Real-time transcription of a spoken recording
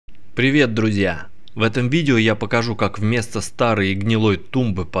Привет, друзья! В этом видео я покажу, как вместо старой и гнилой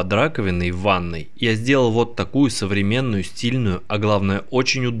тумбы под раковиной в ванной я сделал вот такую современную, стильную, а главное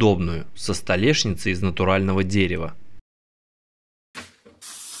очень удобную, со столешницей из натурального дерева.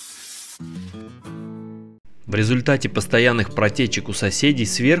 В результате постоянных протечек у соседей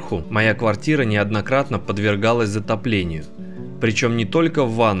сверху моя квартира неоднократно подвергалась затоплению. Причем не только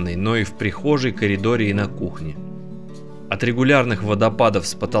в ванной, но и в прихожей, коридоре и на кухне. От регулярных водопадов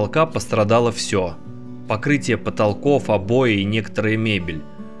с потолка пострадало все. Покрытие потолков, обои и некоторая мебель,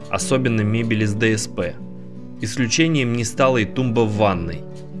 особенно мебель из ДСП. Исключением не стала и тумба в ванной.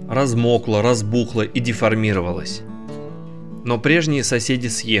 Размокла, разбухла и деформировалась. Но прежние соседи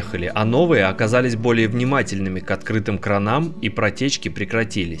съехали, а новые оказались более внимательными к открытым кранам и протечки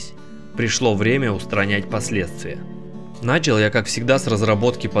прекратились. Пришло время устранять последствия. Начал я, как всегда, с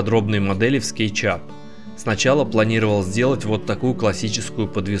разработки подробной модели в SketchUp. Сначала планировал сделать вот такую классическую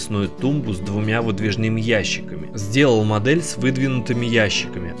подвесную тумбу с двумя выдвижными ящиками. Сделал модель с выдвинутыми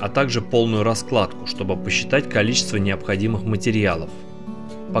ящиками, а также полную раскладку, чтобы посчитать количество необходимых материалов.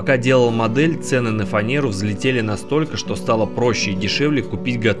 Пока делал модель, цены на фанеру взлетели настолько, что стало проще и дешевле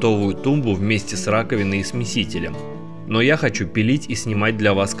купить готовую тумбу вместе с раковиной и смесителем. Но я хочу пилить и снимать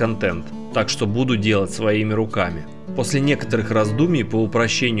для вас контент, так что буду делать своими руками. После некоторых раздумий по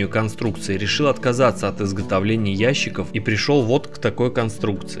упрощению конструкции решил отказаться от изготовления ящиков и пришел вот к такой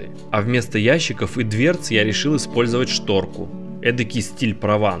конструкции. А вместо ящиков и дверц я решил использовать шторку. Эдакий стиль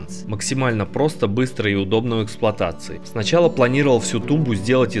Прованс. Максимально просто, быстро и удобно в эксплуатации. Сначала планировал всю тумбу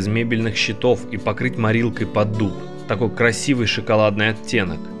сделать из мебельных щитов и покрыть морилкой под дуб. Такой красивый шоколадный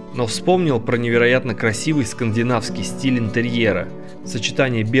оттенок. Но вспомнил про невероятно красивый скандинавский стиль интерьера,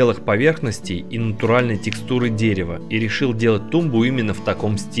 сочетание белых поверхностей и натуральной текстуры дерева, и решил делать тумбу именно в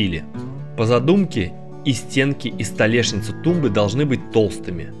таком стиле. По задумке, и стенки, и столешница тумбы должны быть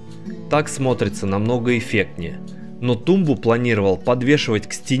толстыми. Так смотрится намного эффектнее. Но тумбу планировал подвешивать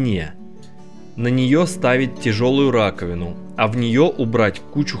к стене. На нее ставить тяжелую раковину, а в нее убрать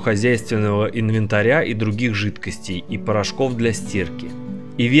кучу хозяйственного инвентаря и других жидкостей и порошков для стирки.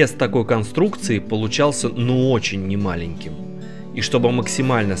 И вес такой конструкции получался очень немаленьким. И чтобы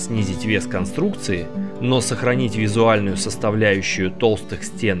максимально снизить вес конструкции, но сохранить визуальную составляющую толстых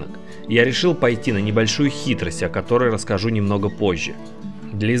стенок, я решил пойти на небольшую хитрость, о которой расскажу немного позже.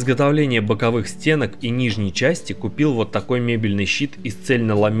 Для изготовления боковых стенок и нижней части купил вот такой мебельный щит из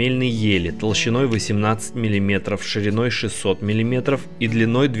цельноламельной ели толщиной 18 мм, шириной 600 мм и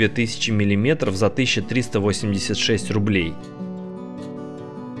длиной 2000 мм за 1386 рублей.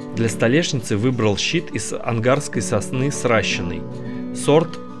 Для столешницы выбрал щит из ангарской сосны сращенной,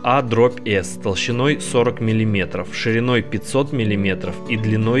 сорт А/С толщиной 40 мм, шириной 500 мм и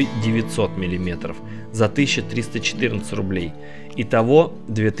длиной 900 мм за 1314 рублей. Итого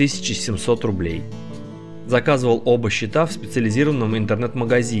 2700 рублей. Заказывал оба щита в специализированном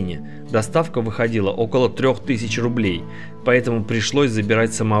интернет-магазине. Доставка выходила около 3000 рублей, поэтому пришлось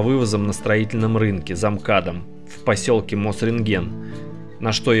забирать самовывозом на строительном рынке за МКАДом в поселке Мосрентген,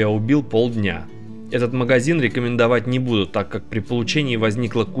 на что я убил полдня. Этот магазин рекомендовать не буду, так как при получении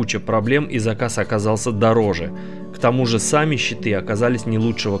возникла куча проблем и заказ оказался дороже. К тому же сами щиты оказались не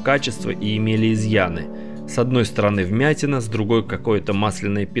лучшего качества и имели изъяны. С одной стороны вмятина, с другой какое-то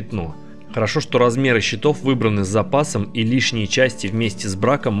масляное пятно. Хорошо, что размеры щитов выбраны с запасом и лишние части вместе с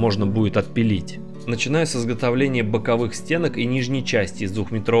браком можно будет отпилить. Начинаю с изготовления боковых стенок и нижней части из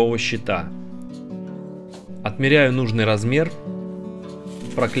 2-метрового щита. Отмеряю нужный размер.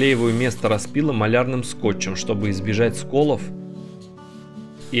 Проклеиваю место распила малярным скотчем, чтобы избежать сколов,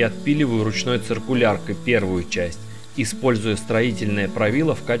 и отпиливаю ручной циркуляркой первую часть, используя строительное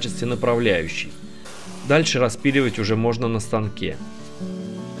правило в качестве направляющей. Дальше распиливать уже можно на станке.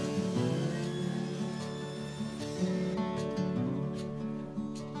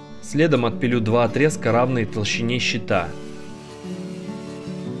 Следом отпилю два отрезка равной толщине щита.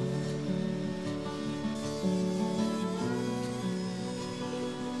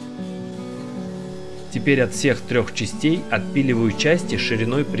 Теперь от всех трех частей отпиливаю части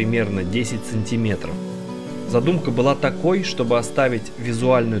шириной примерно 10 см. Задумка была такой, чтобы оставить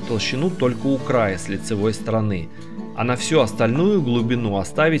визуальную толщину только у края с лицевой стороны, а на всю остальную глубину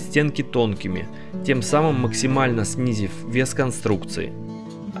оставить стенки тонкими, тем самым максимально снизив вес конструкции.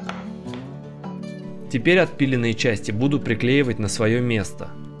 Теперь отпиленные части буду приклеивать на свое место.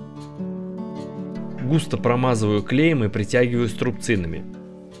 Густо промазываю клеем и притягиваю струбцинами.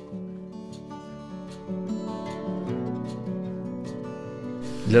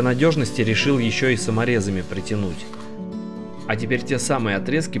 Для надежности решил еще и саморезами притянуть. А теперь те самые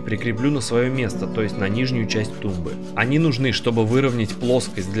отрезки прикреплю на свое место, то есть на нижнюю часть тумбы. Они нужны, чтобы выровнять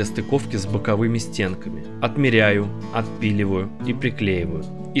плоскость для стыковки с боковыми стенками. Отмеряю, отпиливаю и приклеиваю.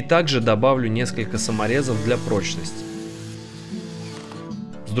 И также добавлю несколько саморезов для прочности.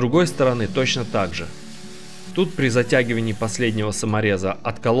 С другой стороны точно так же. Тут при затягивании последнего самореза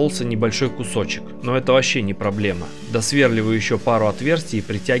откололся небольшой кусочек, но это вообще не проблема. Досверливаю еще пару отверстий и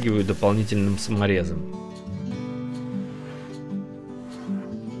притягиваю дополнительным саморезом.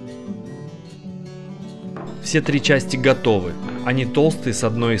 Все три части готовы, они толстые с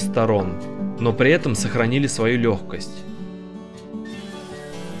одной из сторон, но при этом сохранили свою легкость.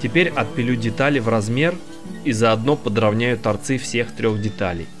 Теперь отпилю детали в размер и заодно подровняю торцы всех трех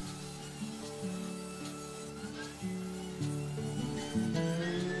деталей.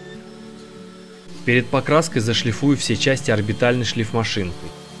 Перед покраской зашлифую все части орбитальной шлифмашинкой.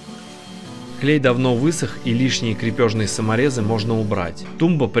 Клей давно высох, и лишние крепежные саморезы можно убрать.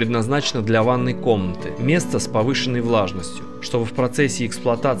 Тумба предназначена для ванной комнаты, место с повышенной влажностью. Чтобы в процессе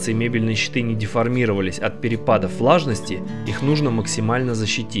эксплуатации мебельные щиты не деформировались от перепадов влажности, их нужно максимально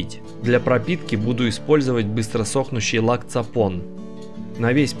защитить. Для пропитки буду использовать быстросохнущий лак Цапон.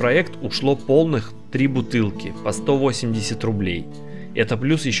 На весь проект ушло полных 3 бутылки по 180 рублей. Это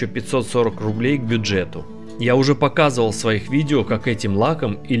плюс еще 540 рублей к бюджету. Я уже показывал в своих видео, как этим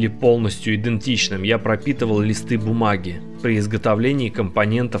лаком или полностью идентичным я пропитывал листы бумаги при изготовлении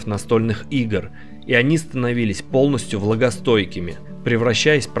компонентов настольных игр, и они становились полностью влагостойкими,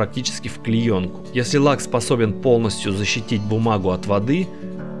 превращаясь практически в клеенку. Если лак способен полностью защитить бумагу от воды,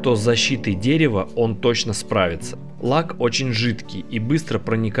 то с защитой дерева он точно справится. Лак очень жидкий и быстро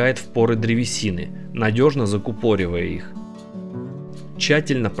проникает в поры древесины, надежно закупоривая их.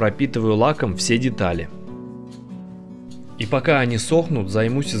 Тщательно пропитываю лаком все детали. И пока они сохнут,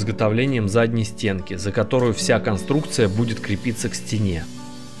 займусь изготовлением задней стенки, за которую вся конструкция будет крепиться к стене.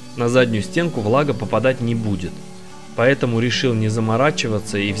 На заднюю стенку влага попадать не будет, поэтому решил не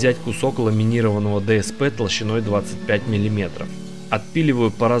заморачиваться и взять кусок ламинированного ДСП толщиной 25 мм.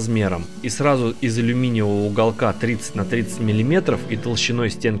 Отпиливаю по размерам и сразу из алюминиевого уголка 30 на 30 мм и толщиной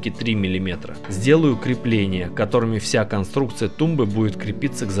стенки 3 мм сделаю крепления, которыми вся конструкция тумбы будет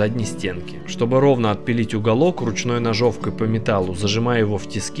крепиться к задней стенке. Чтобы ровно отпилить уголок, ручной ножовкой по металлу зажимаю его в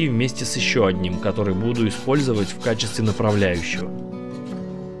тиски вместе с еще одним, который буду использовать в качестве направляющего.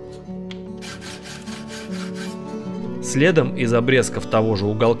 Следом из обрезков того же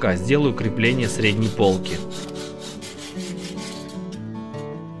уголка сделаю крепление средней полки.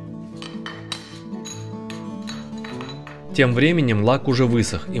 Тем временем лак уже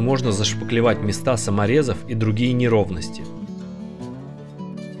высох, и можно зашпаклевать места саморезов и другие неровности.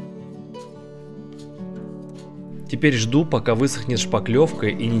 Теперь жду, пока высохнет шпаклевка,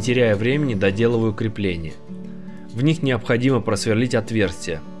 и не теряя времени доделываю крепление. В них необходимо просверлить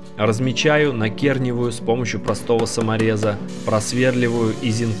отверстия. Размечаю, накерниваю с помощью простого самореза, просверливаю и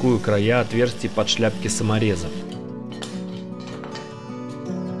зинкую края отверстий под шляпки саморезов.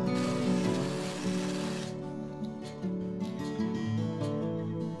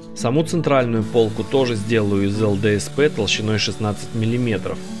 Саму центральную полку тоже сделаю из ЛДСП толщиной 16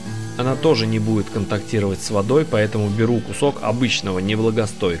 мм. Она тоже не будет контактировать с водой, поэтому беру кусок обычного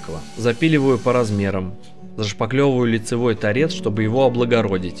невлагостойкого. Запиливаю по размерам. Зашпаклевываю лицевой торец, чтобы его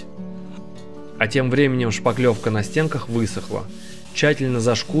облагородить. А тем временем шпаклевка на стенках высохла. Тщательно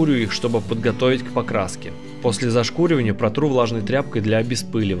зашкурю их, чтобы подготовить к покраске. После зашкуривания протру влажной тряпкой для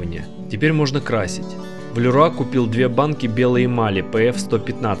обеспыливания. Теперь можно красить. В Леруа купил 2 банки белой эмали PF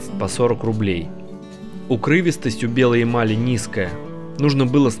 115 по 40 рублей. Укрывистость у белой эмали низкая. Нужно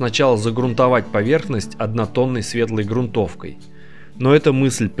было сначала загрунтовать поверхность однотонной светлой грунтовкой. Но эта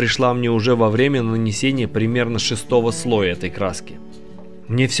мысль пришла мне уже во время нанесения примерно 6-го слоя этой краски.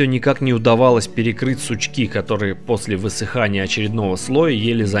 Мне все никак не удавалось перекрыть сучки, которые после высыхания очередного слоя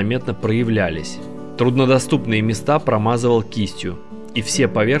еле заметно проявлялись. Труднодоступные места промазывал кистью, и все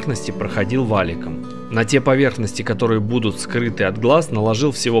поверхности проходил валиком. На те поверхности, которые будут скрыты от глаз,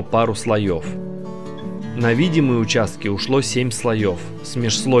 наложил всего пару слоев. На видимые участки ушло 7 слоев с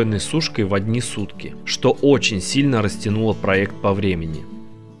межслойной сушкой в одни сутки, что очень сильно растянуло проект по времени.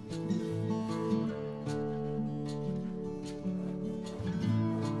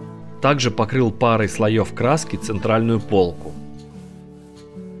 Также покрыл парой слоев краски центральную полку.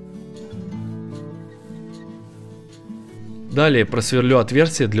 Далее просверлю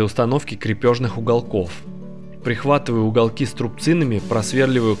отверстие для установки крепежных уголков. Прихватываю уголки струбцинами,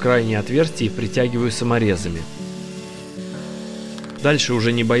 просверливаю крайние отверстия и притягиваю саморезами. Дальше,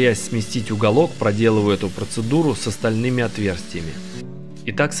 уже не боясь сместить уголок, проделываю эту процедуру с остальными отверстиями.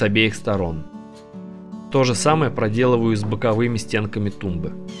 И так с обеих сторон. То же самое проделываю с боковыми стенками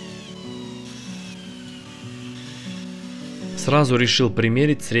тумбы. Сразу решил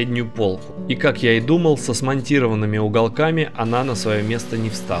примерить среднюю полку. И как я и думал, со смонтированными уголками она на свое место не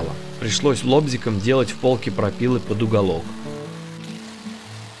встала. Пришлось лобзиком делать в полке пропилы под уголок.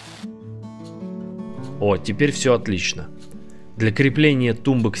 О, теперь все отлично. Для крепления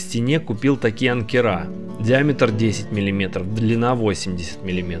тумбы к стене купил такие анкера. Диаметр 10 мм, длина 80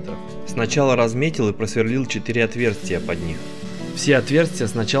 мм. Сначала разметил и просверлил 4 отверстия под них. Все отверстия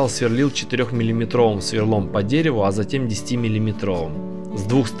сначала сверлил 4-мм сверлом по дереву, а затем 10-мм. С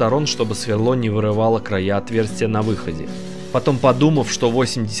двух сторон, чтобы сверло не вырывало края отверстия на выходе. Потом, подумав, что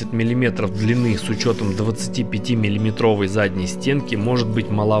 80 мм длины с учетом 25-мм задней стенки может быть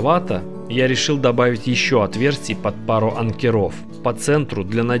маловато, я решил добавить еще отверстий под пару анкеров по центру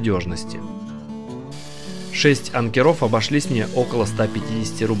для надежности. 6 анкеров обошлись мне около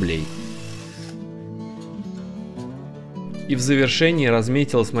 150 рублей. И в завершении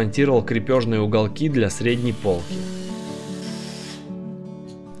разметил и смонтировал крепежные уголки для средней полки.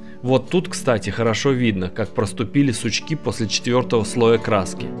 Вот тут, кстати, хорошо видно, как проступили сучки после 4-го слоя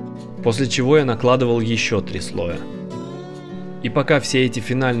краски, после чего я накладывал еще 3 слоя. И пока все эти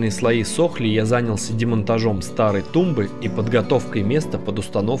финальные слои сохли, я занялся демонтажом старой тумбы и подготовкой места под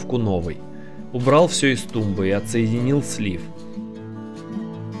установку новой. Убрал все из тумбы и отсоединил слив.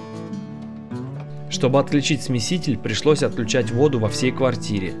 Чтобы отключить смеситель, пришлось отключать воду во всей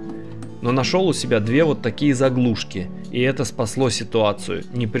квартире. Но нашел у себя 2 вот такие заглушки, и это спасло ситуацию,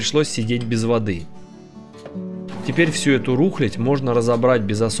 не пришлось сидеть без воды. Теперь всю эту рухлядь можно разобрать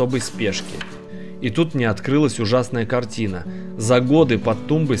без особой спешки. И тут мне открылась ужасная картина. За годы под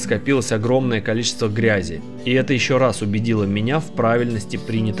тумбой скопилось огромное количество грязи, и это еще раз убедило меня в правильности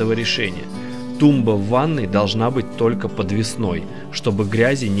принятого решения. Тумба в ванной должна быть только подвесной, чтобы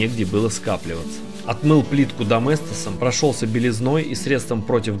грязи негде было скапливаться. Отмыл плитку доместосом, прошелся белизной и средством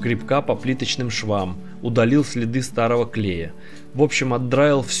против грибка по плиточным швам, удалил следы старого клея. В общем,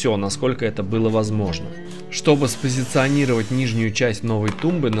 отдраил все, насколько это было возможно. Чтобы спозиционировать нижнюю часть новой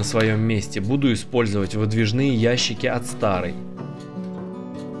тумбы на своем месте, буду использовать выдвижные ящики от старой.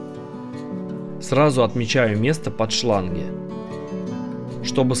 Сразу отмечаю место под шланги.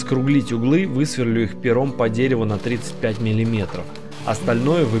 Чтобы скруглить углы, высверлю их пером по дереву на 35 мм.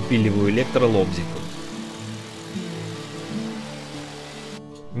 Остальное выпиливаю электролобзиком.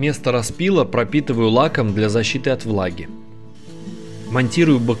 Место распила пропитываю лаком для защиты от влаги.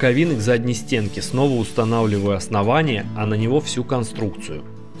 Монтирую боковины к задней стенке, снова устанавливаю основание, а на него всю конструкцию.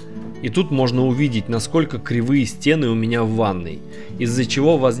 И тут можно увидеть, насколько кривые стены у меня в ванной, из-за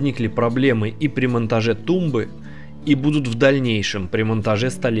чего возникли проблемы и при монтаже тумбы, и будут в дальнейшем при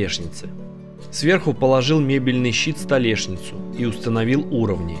монтаже столешницы. Сверху положил мебельный щит-столешницу и установил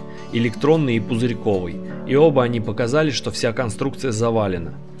уровни, электронный и пузырьковый, и оба они показали, что вся конструкция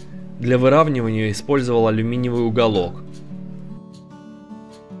завалена. Для выравнивания использовал алюминиевый уголок.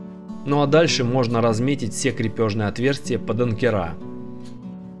 Ну а дальше можно разметить все крепежные отверстия под анкера.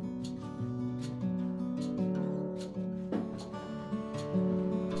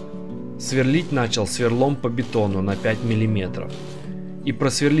 Сверлить начал сверлом по бетону на 5 мм. И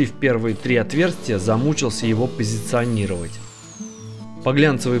просверлив первые 3 отверстия, замучился его позиционировать. По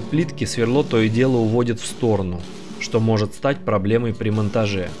глянцевой плитке сверло то и дело уводит в сторону, что может стать проблемой при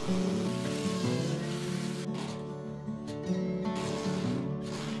монтаже.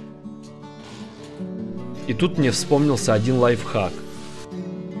 И тут мне вспомнился один лайфхак.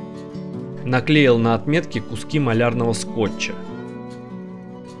 Наклеил на отметки куски малярного скотча.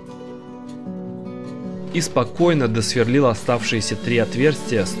 И спокойно досверлил оставшиеся 3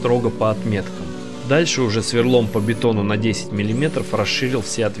 отверстия строго по отметкам. Дальше уже сверлом по бетону на 10 мм расширил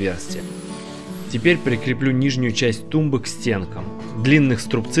все отверстия. Теперь прикреплю нижнюю часть тумбы к стенкам. Длинных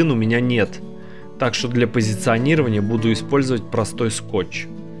струбцин у меня нет, так что для позиционирования буду использовать простой скотч.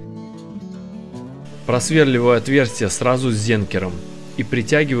 Просверливаю отверстия сразу с зенкером и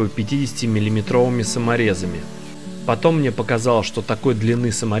притягиваю 50-мм саморезами. Потом мне показалось, что такой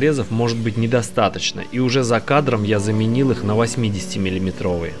длины саморезов может быть недостаточно, и уже за кадром я заменил их на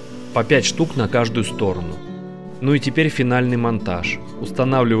 80-мм, по 5 штук на каждую сторону. Ну и теперь финальный монтаж.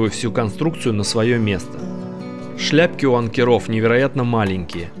 Устанавливаю всю конструкцию на свое место. Шляпки у анкеров невероятно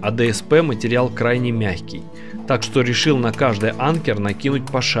маленькие, а ДСП материал крайне мягкий, так что решил на каждый анкер накинуть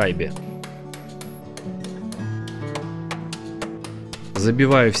по шайбе.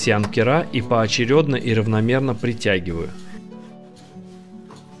 Забиваю все анкера и поочередно и равномерно притягиваю.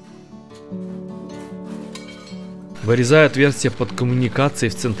 Вырезаю отверстие под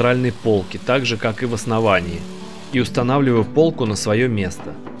коммуникацией в центральной полке, так же как и в основании, и устанавливаю полку на свое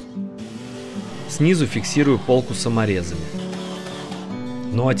место. Снизу фиксирую полку саморезами.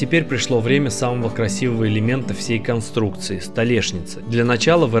 Ну а теперь пришло время самого красивого элемента всей конструкции – столешницы. Для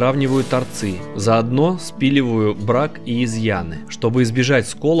начала выравниваю торцы, заодно спиливаю брак и изъяны. Чтобы избежать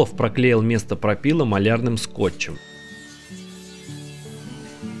сколов, проклеил место пропила малярным скотчем.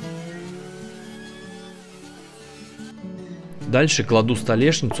 Дальше кладу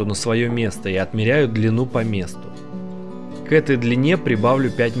столешницу на свое место и отмеряю длину по месту. К этой длине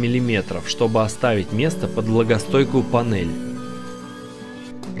прибавлю 5 мм, чтобы оставить место под влагостойкую панель.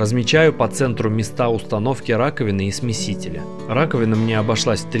 Размечаю по центру места установки раковины и смесителя. Раковина мне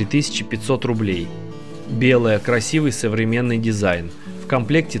обошлась в 3500 рублей. Белая, красивый современный дизайн. В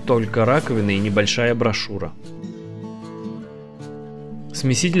комплекте только раковина и небольшая брошюра.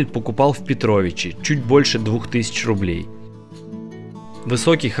 Смеситель покупал в Петровиче, чуть больше 2000 рублей.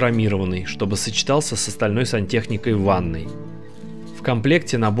 Высокий хромированный, чтобы сочетался с остальной сантехникой в ванной. В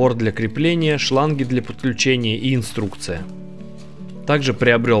комплекте набор для крепления, шланги для подключения и инструкция. Также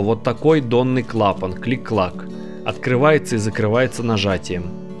приобрел вот такой донный клапан клик-клак. Открывается и закрывается нажатием.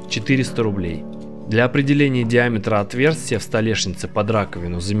 400 рублей. Для определения диаметра отверстия в столешнице под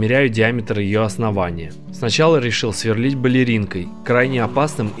раковину замеряю диаметр ее основания. Сначала решил сверлить балеринкой, крайне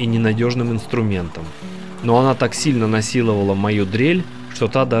опасным и ненадежным инструментом. Но она так сильно насиловала мою дрель, что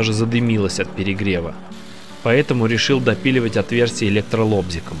та даже задымилась от перегрева. Поэтому решил допиливать отверстие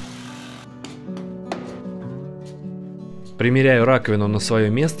электролобзиком. Примеряю раковину на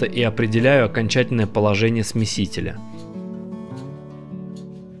свое место и определяю окончательное положение смесителя.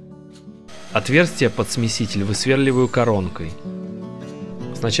 Отверстие под смеситель высверливаю коронкой.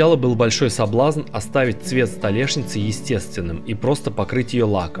 Сначала был большой соблазн оставить цвет столешницы естественным и просто покрыть ее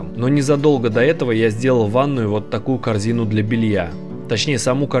лаком. Но незадолго до этого я сделал в ванную вот такую корзину для белья. Точнее,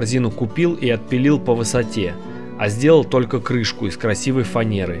 саму корзину купил и отпилил по высоте, а сделал только крышку из красивой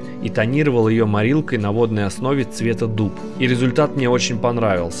фанеры и тонировал ее морилкой на водной основе цвета дуб. И результат мне очень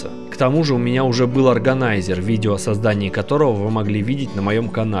понравился. К тому же у меня уже был органайзер, видео о создании которого вы могли видеть на моем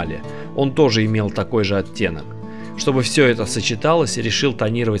канале. Он тоже имел такой же оттенок. Чтобы все это сочеталось, решил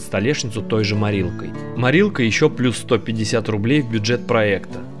тонировать столешницу той же морилкой. Морилка еще плюс 150 рублей в бюджет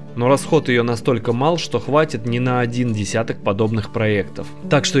проекта. Но расход ее настолько мал, что хватит не на 1 десяток подобных проектов.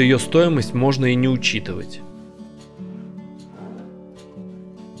 Так что ее стоимость можно и не учитывать.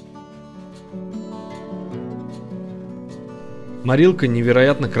 Морилка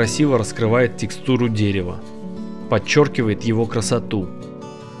невероятно красиво раскрывает текстуру дерева, подчеркивает его красоту.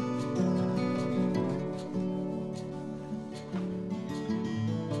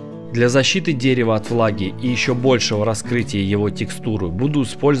 Для защиты дерева от влаги и еще большего раскрытия его текстуры буду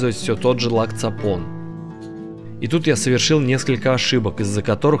использовать все тот же лак-цапон. И тут я совершил несколько ошибок, из-за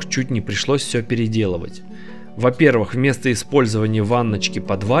которых чуть не пришлось все переделывать. Во-первых, вместо использования ванночки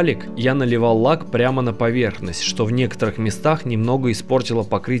под валик я наливал лак прямо на поверхность, что в некоторых местах немного испортило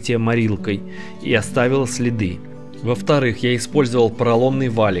покрытие морилкой и оставило следы. Во-вторых, я использовал поролонный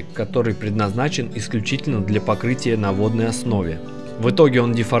валик, который предназначен исключительно для покрытия на водной основе. В итоге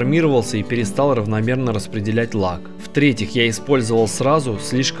он деформировался и перестал равномерно распределять лак. В-третьих, я использовал сразу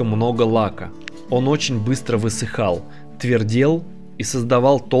слишком много лака. Он очень быстро высыхал, твердел и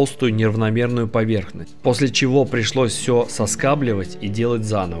создавал толстую неравномерную поверхность, после чего пришлось все соскабливать и делать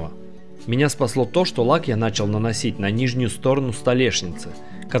заново. Меня спасло то, что лак я начал наносить на нижнюю сторону столешницы,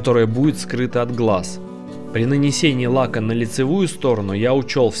 которая будет скрыта от глаз. При нанесении лака на лицевую сторону я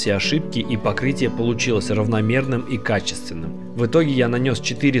учел все ошибки, и покрытие получилось равномерным и качественным. В итоге я нанес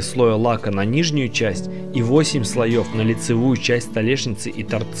 4 слоя лака на нижнюю часть и 8 слоев на лицевую часть столешницы и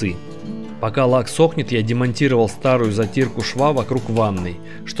торцы. Пока лак сохнет, я демонтировал старую затирку шва вокруг ванной,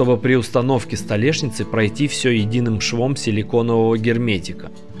 чтобы при установке столешницы пройти все единым швом силиконового герметика.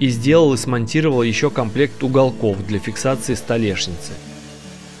 И сделал и смонтировал еще комплект уголков для фиксации столешницы.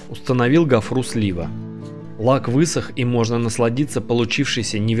 Установил гофру слива. Лак высох, и можно насладиться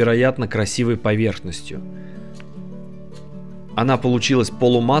получившейся невероятно красивой поверхностью. Она получилась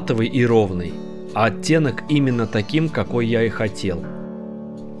полуматовой и ровной, а оттенок именно таким, какой я и хотел.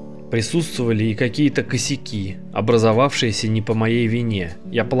 Присутствовали и какие-то косяки, образовавшиеся не по моей вине.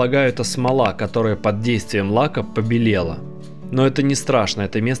 Я полагаю, это смола, которая под действием лака побелела. Но это не страшно,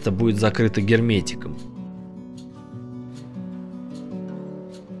 это место будет закрыто герметиком.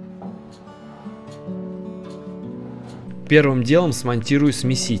 Первым делом смонтирую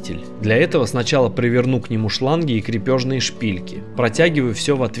смеситель. Для этого сначала приверну к нему шланги и крепежные шпильки. Протягиваю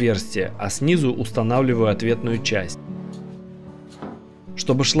все в отверстие, а снизу устанавливаю ответную часть.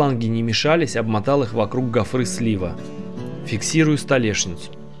 Чтобы шланги не мешались, обмотал их вокруг гофры слива. Фиксирую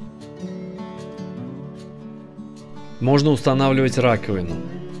столешницу. Можно устанавливать раковину.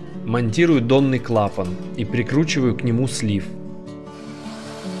 Монтирую донный клапан и прикручиваю к нему слив.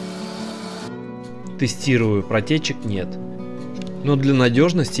 Тестирую, протечек нет. Но для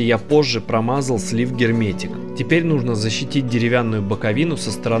надежности я позже промазал слив герметик. Теперь нужно защитить деревянную боковину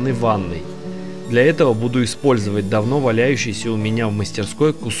со стороны ванной. Для этого буду использовать давно валяющийся у меня в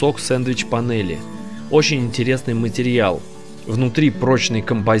мастерской кусок сэндвич-панели. Очень интересный материал. Внутри прочный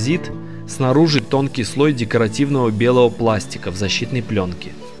композит, снаружи тонкий слой декоративного белого пластика в защитной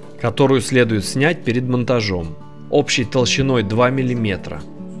пленке, которую следует снять перед монтажом. Общей толщиной 2 мм.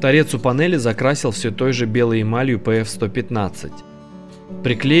 Торец у панели закрасил все той же белой эмалью PF115.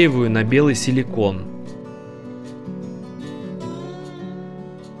 Приклеиваю на белый силикон.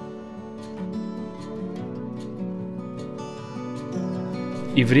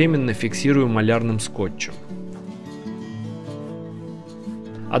 И временно фиксирую малярным скотчем.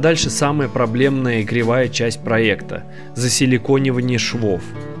 А дальше самая проблемная и кривая часть проекта – засиликонивание швов.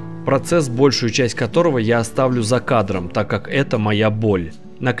 Процесс, большую часть которого я оставлю за кадром, так как это моя боль.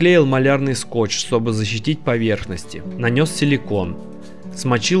 Наклеил малярный скотч, чтобы защитить поверхности. Нанес силикон.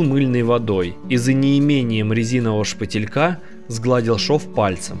 Смочил мыльной водой и за неимением резинового шпателька сгладил шов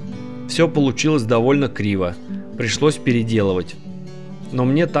пальцем. Все получилось довольно криво. Пришлось переделывать. Но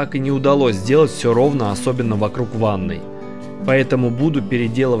мне так и не удалось сделать все ровно, особенно вокруг ванной. Поэтому буду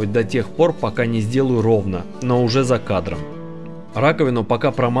переделывать до тех пор, пока не сделаю ровно, но уже за кадром. Раковину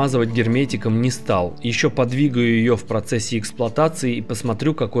пока промазывать герметиком не стал, еще подвигаю ее в процессе эксплуатации и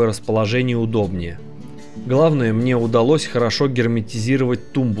посмотрю, какое расположение удобнее. Главное, мне удалось хорошо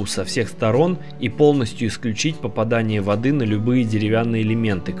герметизировать тумбу со всех сторон и полностью исключить попадание воды на любые деревянные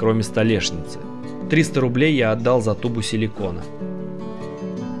элементы, кроме столешницы. 300 рублей я отдал за тубу силикона.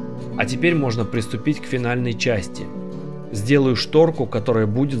 А теперь можно приступить к финальной части. Сделаю шторку, которая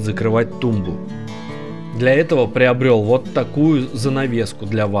будет закрывать тумбу. Для этого приобрел вот такую занавеску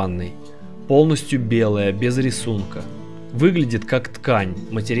для ванной. Полностью белая, без рисунка. Выглядит как ткань,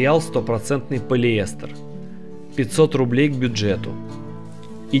 материал 100% полиэстер. 500 рублей к бюджету.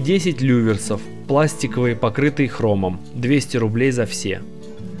 И 10 люверсов, пластиковые, покрытые хромом, 200 рублей за все.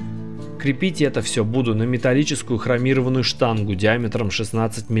 Крепить это все буду на металлическую хромированную штангу диаметром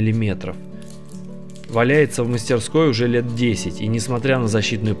 16 мм. Валяется в мастерской уже лет 10 и, несмотря на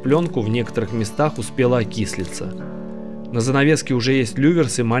защитную пленку, в некоторых местах успела окислиться. На занавеске уже есть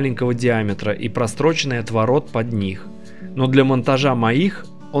люверсы маленького диаметра и простроченный отворот под них. Но для монтажа моих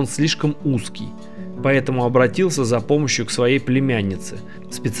он слишком узкий, поэтому обратился за помощью к своей племяннице,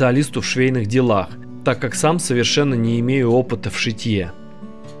 специалисту в швейных делах, так как сам совершенно не имею опыта в шитье.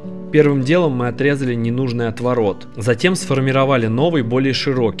 Первым делом мы отрезали ненужный отворот, затем сформировали новый, более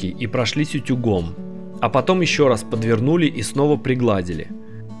широкий и прошлись утюгом, а потом еще раз подвернули и снова пригладили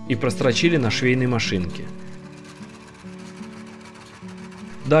и прострочили на швейной машинке.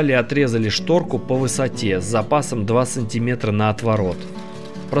 Далее отрезали шторку по высоте с запасом 2 см на отворот,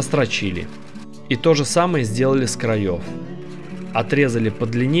 прострочили. И то же самое сделали с краев. Отрезали по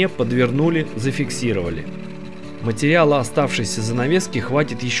длине, подвернули, зафиксировали. Материала оставшейся занавески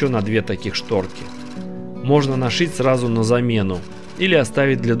хватит еще на 2 таких шторки. Можно нашить сразу на замену или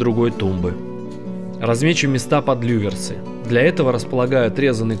оставить для другой тумбы. Размечу места под люверсы. Для этого располагаю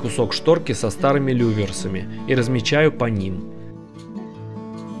отрезанный кусок шторки со старыми люверсами и размечаю по ним.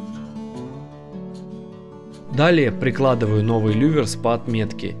 Далее прикладываю новый люверс по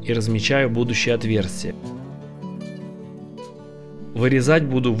отметке и размечаю будущее отверстие. Вырезать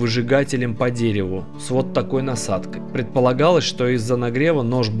буду выжигателем по дереву с вот такой насадкой. Предполагалось, что из-за нагрева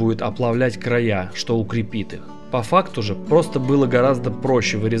нож будет оплавлять края, что укрепит их. По факту же просто было гораздо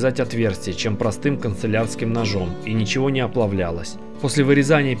проще вырезать отверстие, чем простым канцелярским ножом, и ничего не оплавлялось. После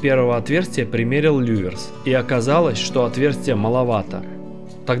вырезания первого отверстия примерил люверс, и оказалось, что отверстия маловато.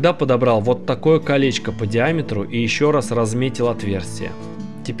 Тогда подобрал вот такое колечко по диаметру и еще раз разметил отверстие.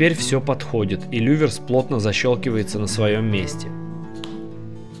 Теперь все подходит, и люверс плотно защелкивается на своем месте.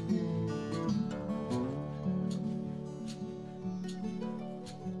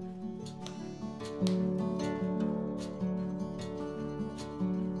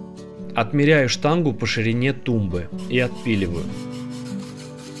 Отмеряю штангу по ширине тумбы и отпиливаю.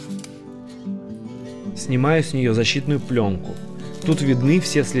 Снимаю с нее защитную пленку. Тут видны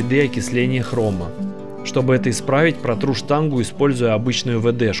все следы окисления хрома. Чтобы это исправить, протру штангу, используя обычную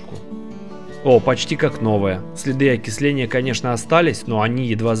ВДшку. О, почти как новая. Следы окисления, конечно, остались, но они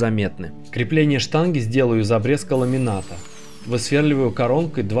едва заметны. Крепление штанги сделаю из обрезка ламината. Высверливаю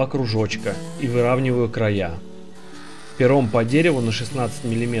коронкой 2 кружочка и выравниваю края. Пером по дереву на 16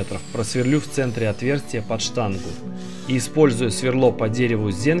 мм просверлю в центре отверстия под штангу и, используя сверло по дереву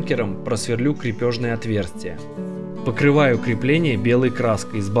с зенкером, просверлю крепежное отверстие. Покрываю крепление белой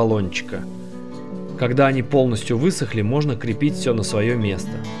краской из баллончика. Когда они полностью высохли, можно крепить все на свое место.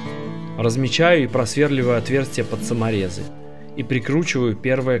 Размечаю и просверливаю отверстия под саморезы. И прикручиваю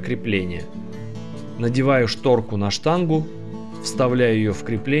первое крепление. Надеваю шторку на штангу, вставляю ее в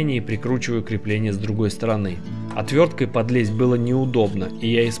крепление и прикручиваю крепление с другой стороны. Отверткой подлезть было неудобно, и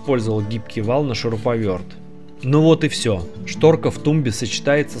я использовал гибкий вал на шуруповерт. Ну вот и все. Шторка в тумбе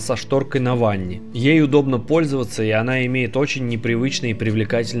сочетается со шторкой на ванне. Ей удобно пользоваться, и она имеет очень непривычный и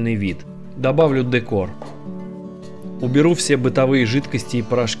привлекательный вид. Добавлю декор. Уберу все бытовые жидкости и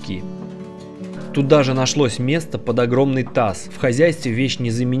порошки. Тут даже нашлось место под огромный таз. В хозяйстве вещь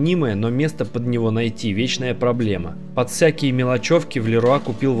незаменимая, но место под него найти вечная проблема. Под всякие мелочевки в Леруа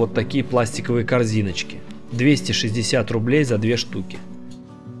купил вот такие пластиковые корзиночки. 260 рублей за 2 штуки.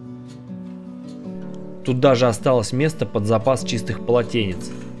 Тут даже осталось место под запас чистых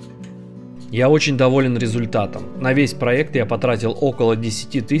полотенец. Я очень доволен результатом. На весь проект я потратил около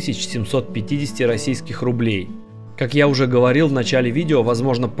 10 750 российских рублей. Как я уже говорил в начале видео,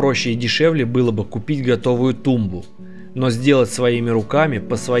 возможно, проще и дешевле было бы купить готовую тумбу. Но сделать своими руками,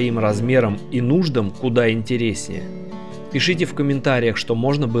 по своим размерам и нуждам куда интереснее. Пишите в комментариях, что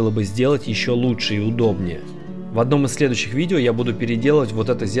можно было бы сделать еще лучше и удобнее. В одном из следующих видео я буду переделывать вот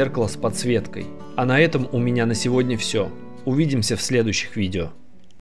это зеркало с подсветкой. А на этом у меня на сегодня все. Увидимся в следующих видео.